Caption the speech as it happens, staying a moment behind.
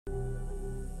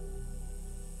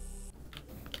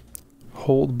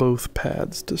Hold both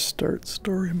pads to start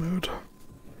story mode.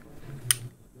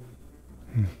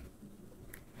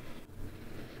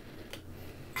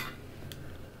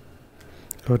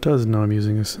 Oh, it does know I'm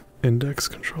using this index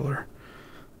controller.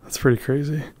 That's pretty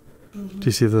crazy. Do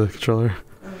you see the controller?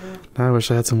 Now I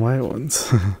wish I had some white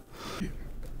ones.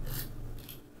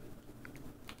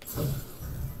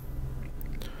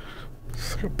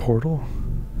 It's like a portal.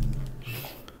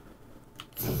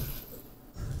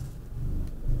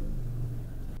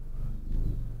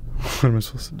 What am I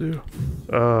supposed to do?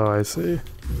 Oh, I see.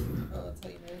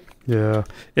 Yeah.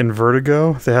 In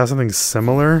Vertigo, they have something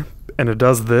similar, and it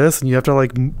does this, and you have to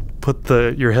like put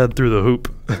your head through the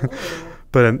hoop.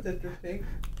 but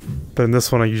in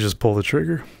this one, you just pull the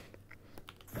trigger.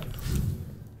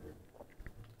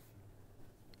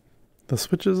 The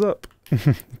switch is up.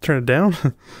 Turn it down.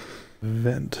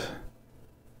 Vent.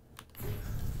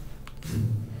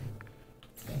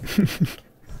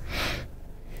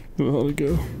 How to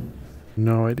go?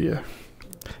 No idea.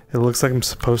 It looks like I'm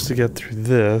supposed to get through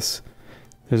this.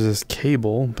 There's this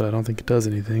cable, but I don't think it does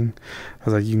anything. I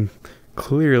was like, you can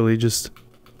clearly just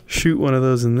shoot one of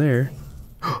those in there.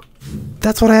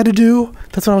 That's what I had to do?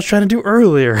 That's what I was trying to do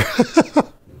earlier.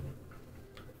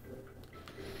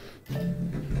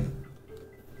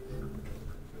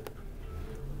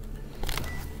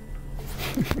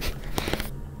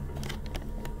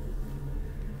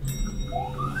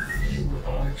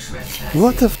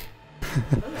 What the f?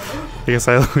 I guess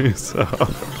I lose, so.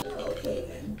 Okay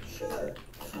then, sure,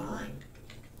 fine.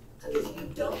 I guess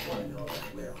you don't want to know about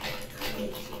where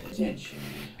all the attention.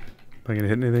 Am I gonna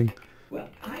hit anything? Well,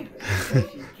 I heard the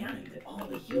station counting that all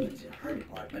the humans in her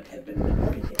department have been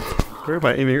reported dead. Where am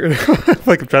I aiming?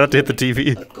 Like I'm trying not to hit the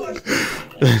TV. Of course,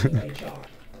 HR.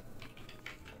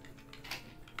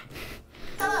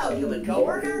 Hello, human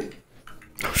coworker.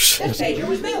 Oh shit. This pager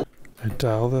was built. I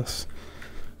dial this.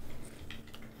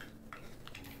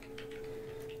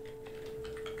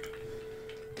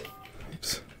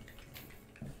 Oops.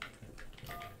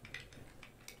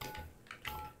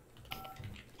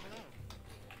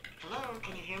 Hello,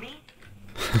 can you hear me?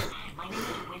 My name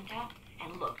is Winter,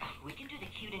 and look, we can do the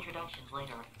cute introductions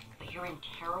later, but you're in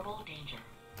terrible danger.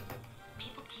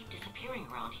 People keep disappearing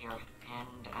around here,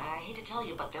 and I hate to tell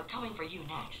you, but they're coming for you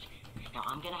next. Now,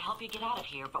 I'm gonna help you get out of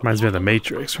here, but Reminds me of the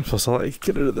Matrix. We're supposed to like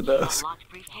get into the desk.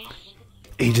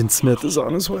 Agent Smith is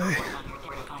on his way.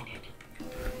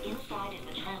 Inside is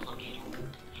the translocator.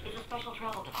 It's a special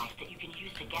travel device that you can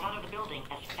use to get out of the building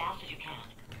as fast as you can.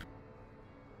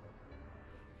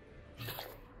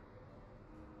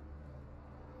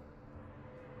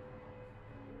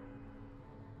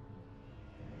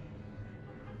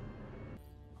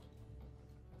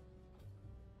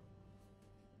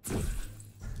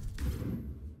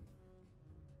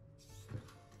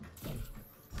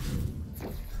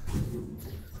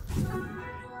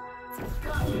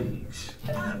 Colleagues,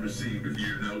 I've received a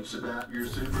few notes about your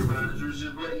supervisors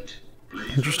of late.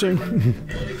 Please Interesting.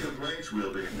 any complaints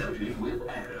will be noted with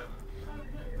Adam.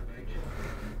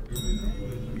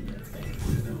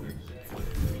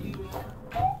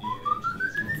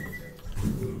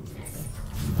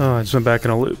 Oh, I just went back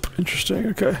in a loop. Interesting.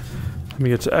 Okay. Let me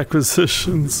get to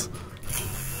acquisitions.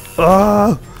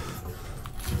 Ah!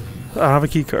 I don't have a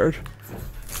key card.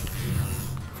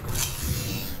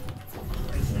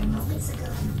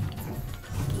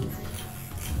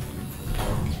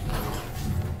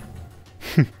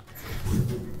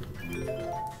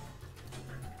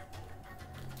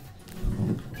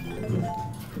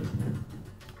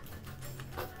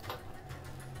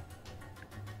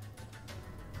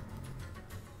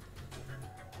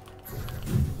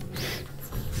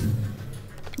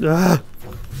 Ah!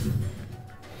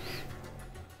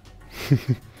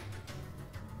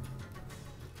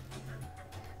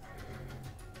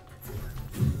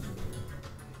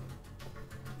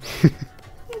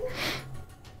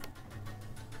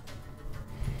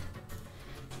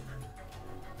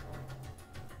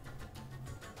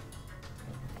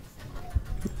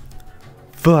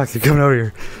 Fuck, they're coming over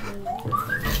here.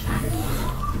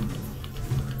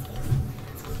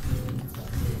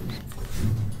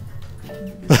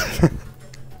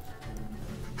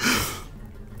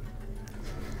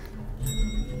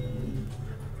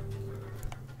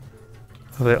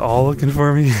 Are they all looking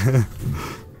for me?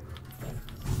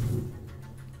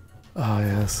 Oh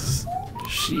yes.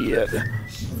 Shit.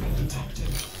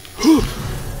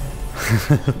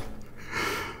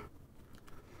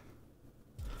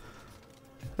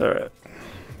 Alright.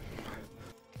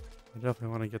 I definitely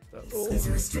want to get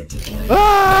that.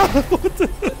 Ah! What the-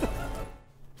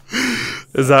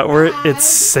 Is that where it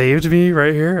saved me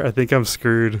right here? I think I'm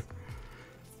screwed.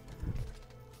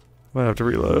 Might have to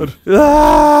reload.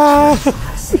 Ah!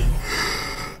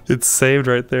 It's saved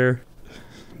right there.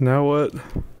 Now what?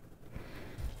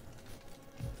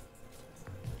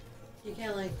 You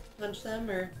can't like punch them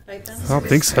or fight them? I don't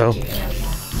think so.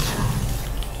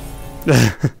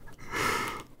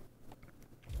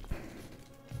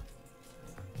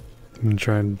 I'm gonna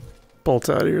try and bolt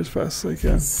out of here as fast as I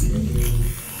can.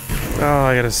 Oh,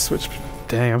 I gotta switch.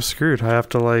 Dang, I'm screwed. I have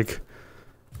to like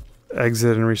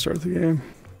exit and restart the game.